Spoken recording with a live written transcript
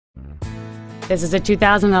This is a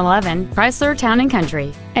 2011 Chrysler Town &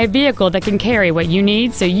 Country, a vehicle that can carry what you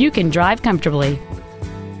need so you can drive comfortably.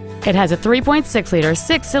 It has a 3.6-liter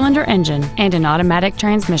six-cylinder engine and an automatic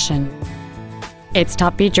transmission. Its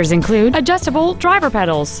top features include adjustable driver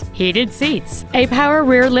pedals, heated seats, a power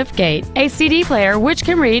rear liftgate, a CD player which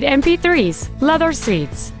can read MP3s, leather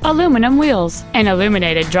seats, aluminum wheels, an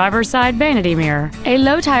illuminated driver's side vanity mirror, a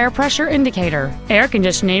low tire pressure indicator, air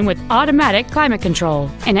conditioning with automatic climate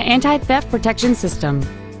control, and an anti-theft protection system.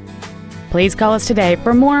 Please call us today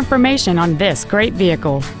for more information on this great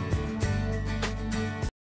vehicle.